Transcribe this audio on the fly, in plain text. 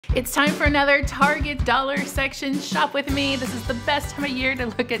It's time for another Target dollar section shop with me. This is the best time of year to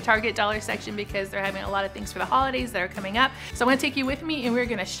look at Target dollar section because they're having a lot of things for the holidays that are coming up. So I'm gonna take you with me and we're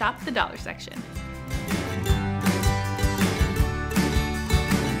gonna shop the dollar section.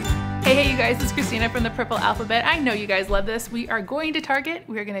 Hey you guys, it's Christina from the Purple Alphabet. I know you guys love this. We are going to Target.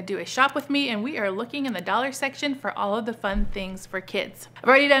 We are gonna do a shop with me and we are looking in the dollar section for all of the fun things for kids. I've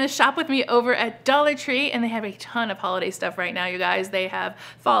already done a shop with me over at Dollar Tree and they have a ton of holiday stuff right now, you guys. They have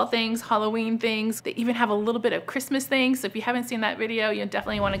fall things, Halloween things. They even have a little bit of Christmas things. So if you haven't seen that video, you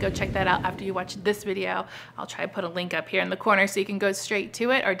definitely wanna go check that out after you watch this video. I'll try to put a link up here in the corner so you can go straight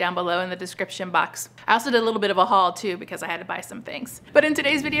to it or down below in the description box. I also did a little bit of a haul too because I had to buy some things. But in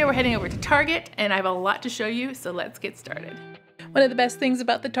today's video, we're heading over to Target and I have a lot to show you, so let's get started. One of the best things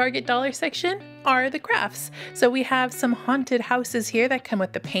about the Target dollar section are the crafts. So we have some haunted houses here that come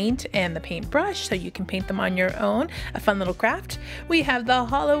with the paint and the paintbrush, so you can paint them on your own. A fun little craft. We have the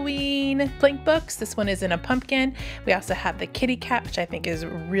Halloween blank books. This one is in a pumpkin. We also have the kitty cat, which I think is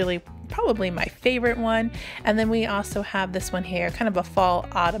really probably my favorite one. And then we also have this one here, kind of a fall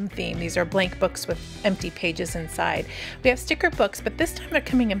autumn theme. These are blank books with empty pages inside. We have sticker books, but this time they're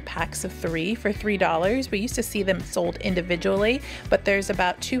coming in packs of 3 for $3. We used to see them sold individually, but there's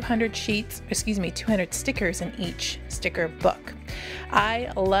about 200 stickers in each sticker book.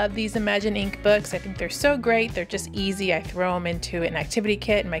 I love these Imagine Ink books. I think they're so great. They're just easy. I throw them into an activity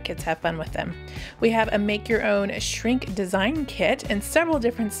kit and my kids have fun with them. We have a make your own shrink design kit in several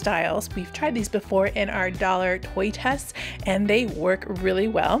different styles. We've tried these before in our dollar toy tests and they work really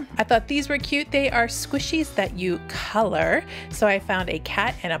well. I thought these were cute. They are squishies that you color. So I found a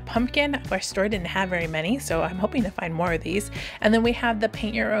cat and a pumpkin. Our store didn't have very many, so I'm hoping to find more of these. And then we have the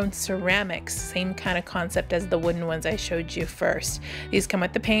paint your own ceramics, same kind of concept as the wooden ones I showed you first. These come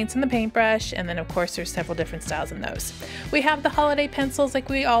with the paints and the paintbrush, and then of course there's several different styles in those. We have the holiday pencils like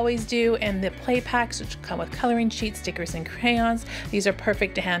we always do, and the play packs, which come with coloring sheets, stickers, and crayons. These are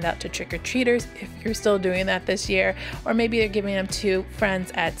perfect to hand out to trick-or-treaters if you're still doing that this year, or maybe they're giving them to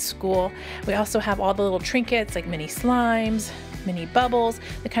friends at school. We also have all the little trinkets like mini slimes, mini bubbles,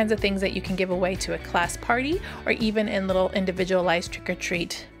 the kinds of things that you can give away to a class party or even in little individualized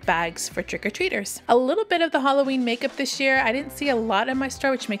trick-or-treat bags for trick-or-treaters. A little bit of the Halloween makeup this year. I didn't see a lot in my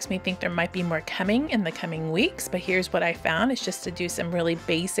store, which makes me think there might be more coming in the coming weeks, but here's what I found. It's just to do some really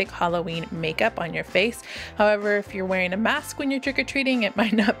basic Halloween makeup on your face. However, if you're wearing a mask when you're trick-or-treating, it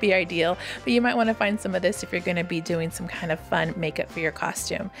might not be ideal, but you might want to find some of this if you're going to be doing some kind of fun makeup for your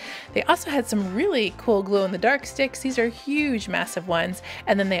costume. They also had some really cool glow-in-the-dark sticks. These are huge, massive ones,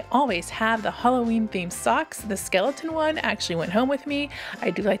 and then they always have the Halloween themed socks. The skeleton one actually went home with me. I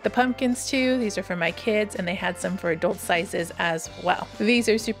do like the pumpkins too. These are for my kids and they had some for adult sizes as well. These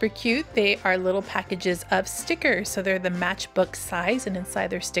are super cute. They are little packages of stickers. So they're the matchbook size and inside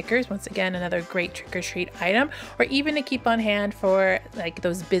their stickers. Once again, another great trick-or-treat item or even to keep on hand for like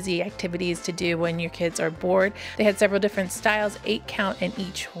those busy activities to do when your kids are bored. They had several different styles, 8 count in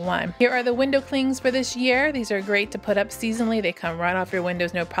each one. Here are the window clings for this year. These are great to put up seasonally. They come right off your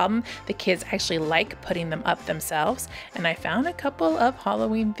windows, no problem. The kids actually like putting them up themselves. And I found a couple of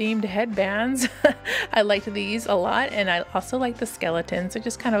Halloween themed headbands. I liked these a lot and I also like the skeletons. They're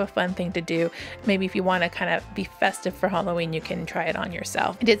just kind of a fun thing to do. Maybe if you want to kind of be festive for Halloween, you can try it on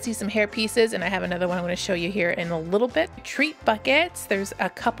yourself. I did see some hair pieces and I have another one I'm going to show you here in a little bit. Treat buckets. There's a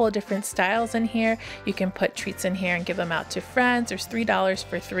couple of different styles in here. You can put treats in here and give them out to friends. There's $3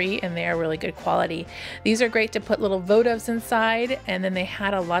 for 3 and they are really good quality. These are great to put little votives inside and then they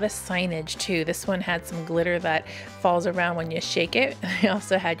had a lot of signage too. This one had some glitter that falls around when you shake it. They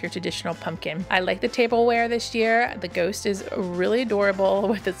also had your traditional pumpkin. I like the tableware this year. The ghost is really adorable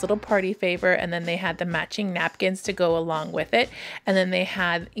with its little party favor, and then they had the matching napkins to go along with it, and then they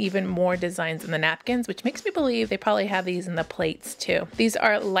had even more designs in the napkins, which makes me believe they probably have these in the plates too. These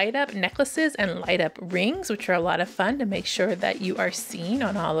are light up necklaces and light up rings, which are a lot of fun to make sure that you are seen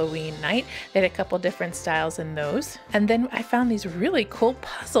on Halloween night. They had a couple different styles in those. And then I found these really cool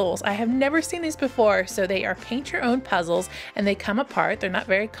puzzles. I have never seen these before. So they are paint your own puzzles and they come apart. They're not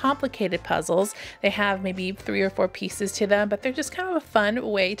very complicated puzzles. They have maybe 3 or 4 pieces to them, but they're just kind of a fun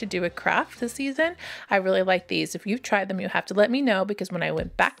way to do a craft this season. I really like these. If you've tried them, you have to let me know because when I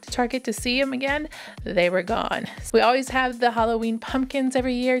went back to Target to see them again, they were gone. We always have the Halloween pumpkins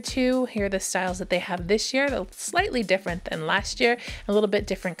every year too. Here are the styles that they have this year. They're slightly different than last year, a little bit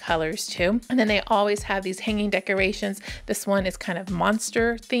different colors too. And then they always have these hanging decorations. This one is kind of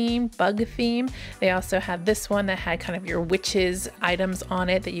monster themed, bug theme. They also have this one that had kind of your witches items on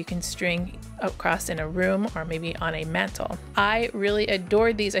it that you can string across in a room or maybe on a mantle. I really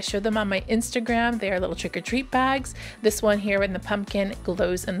adored these. I showed them on my Instagram. They are little trick-or-treat bags. This one here in the pumpkin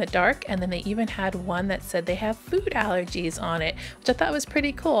glows in the dark, and then they even had one that said they have food allergies on it, which I thought was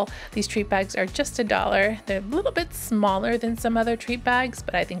pretty cool. These treat bags are just $1. They're a little bit smaller than some other treat bags,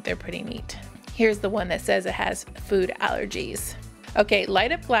 but I think they're pretty neat. Here's the one that says it has food allergies. Okay,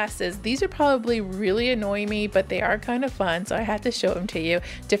 light up glasses. These are probably really annoying me, but they are kind of fun, so I had to show them to you.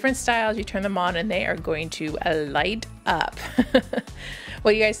 Different styles, you turn them on and they are going to light up.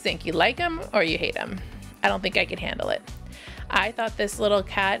 What do you guys think? You like them or you hate them? I don't think I could handle it. I thought this little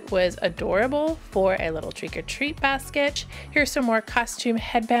cat was adorable for a little trick-or-treat basket. Here's some more costume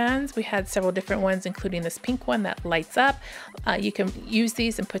headbands. We had several different ones, including this pink one that lights up. You can use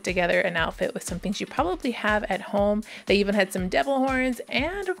these and put together an outfit with some things you probably have at home. They even had some devil horns,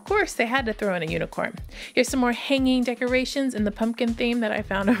 and of course they had to throw in a unicorn. Here's some more hanging decorations in the pumpkin theme that I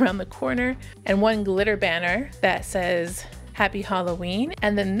found around the corner, and one glitter banner that says Happy Halloween.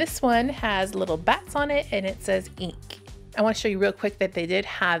 And then this one has little bats on it and it says ink. I want to show you real quick that they did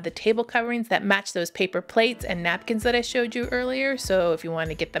have the table coverings that match those paper plates and napkins that I showed you earlier. So if you want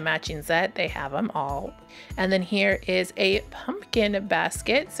to get the matching set, they have them all. And then here is a pumpkin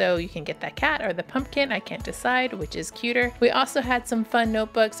basket. So you can get that cat or the pumpkin. I can't decide which is cuter. We also had some fun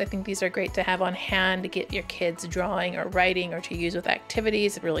notebooks. I think these are great to have on hand to get your kids drawing or writing or to use with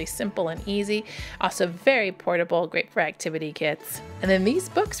activities. Really simple and easy. Also very portable, great for activity kits. And then these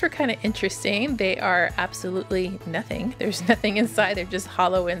books were kind of interesting. They are absolutely nothing. There's nothing inside, they're just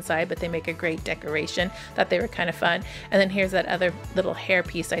hollow inside, but they make a great decoration. Thought they were kind of fun. And then here's that other little hair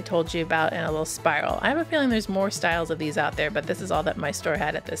piece I told you about in a little spiral. I have a feeling there's more styles of these out there, but this is all that my store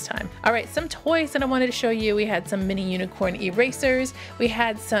had at this time. All right, some toys that I wanted to show you. We had some mini unicorn erasers. We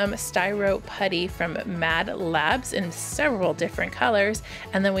had some styro putty from Mad Labs in several different colors.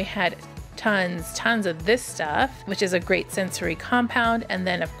 And then we had tons of this stuff, which is a great sensory compound. And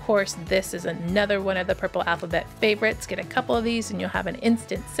then of course, this is another one of the Purple Alphabet favorites. Get a couple of these and you'll have an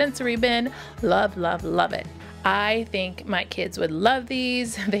instant sensory bin. Love, love, love it. I think my kids would love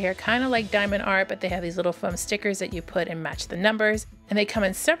these. They are kind of like diamond art, but they have these little foam stickers that you put and match the numbers. And they come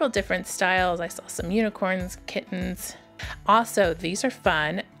in several different styles. I saw some unicorns, kittens. Also, these are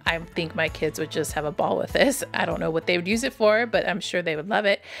fun. I think my kids would just have a ball with this. I don't know what they would use it for, but I'm sure they would love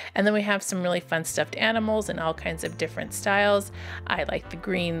it. And then we have some really fun stuffed animals in all kinds of different styles. I like the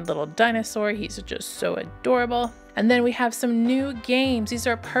green little dinosaur. He's just so adorable. And then we have some new games. These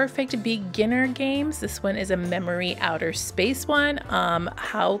are perfect beginner games. This one is a memory outer space one.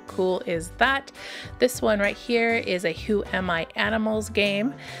 How cool is that? This one right here is a Who Am I Animals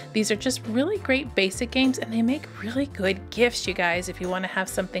game. These are just really great basic games and they make really good gifts, you guys, if you want to have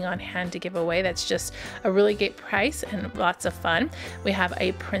something on hand to give away. That's just a really great price and lots of fun. We have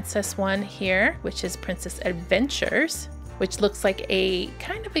a princess one here, which is Princess Adventures, which looks like a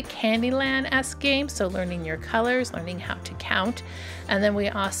kind of a Candyland-esque game. So learning your colors, learning how to count. And then we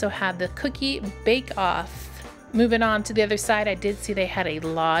also have the Cookie Bake Off. Moving on to the other side, I did see they had a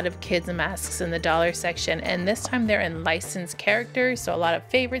lot of kids masks in the dollar section, and this time they're in licensed characters. So a lot of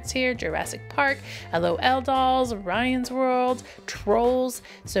favorites here: Jurassic Park, LOL dolls, Ryan's World, Trolls.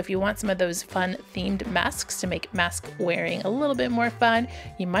 So if you want some of those fun themed masks to make mask wearing a little bit more fun,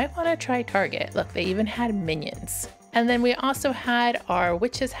 you might want to try Target. Look, they even had Minions. And then we also had our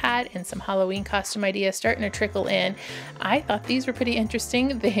witch's hat and some Halloween costume ideas starting to trickle in. I thought these were pretty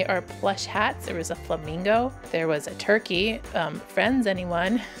interesting. They are plush hats. There was a flamingo. There was a turkey. Friends,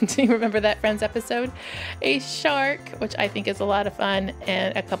 anyone? Do you remember that Friends episode? A shark, which I think is a lot of fun,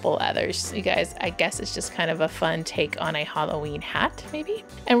 and a couple others. You guys, I guess it's just kind of a fun take on a Halloween hat, maybe?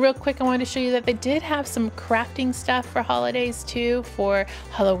 And real quick, I wanted to show you that they did have some crafting stuff for holidays too, for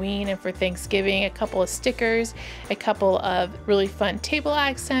Halloween and for Thanksgiving. A couple of stickers, a couple of really fun table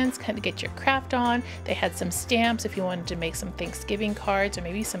accents, kind of get your craft on. They had some stamps if you wanted to make some Thanksgiving cards or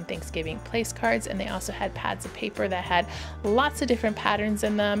maybe some Thanksgiving place cards. And they also had pads of paper that had lots of different patterns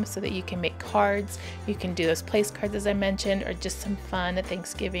in them so that you can make cards. You can do those place cards as I mentioned, or just some fun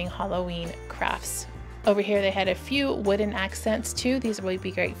Thanksgiving Halloween crafts. Over here they had a few wooden accents too. These would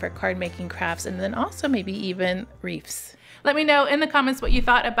be great for card making crafts, and then also maybe even wreaths. Let me know in the comments what you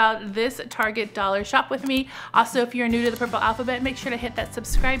thought about this Target dollar shop with me. Also, if you're new to the Purple Alphabet, make sure to hit that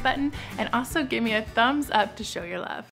subscribe button and also give me a thumbs up to show your love.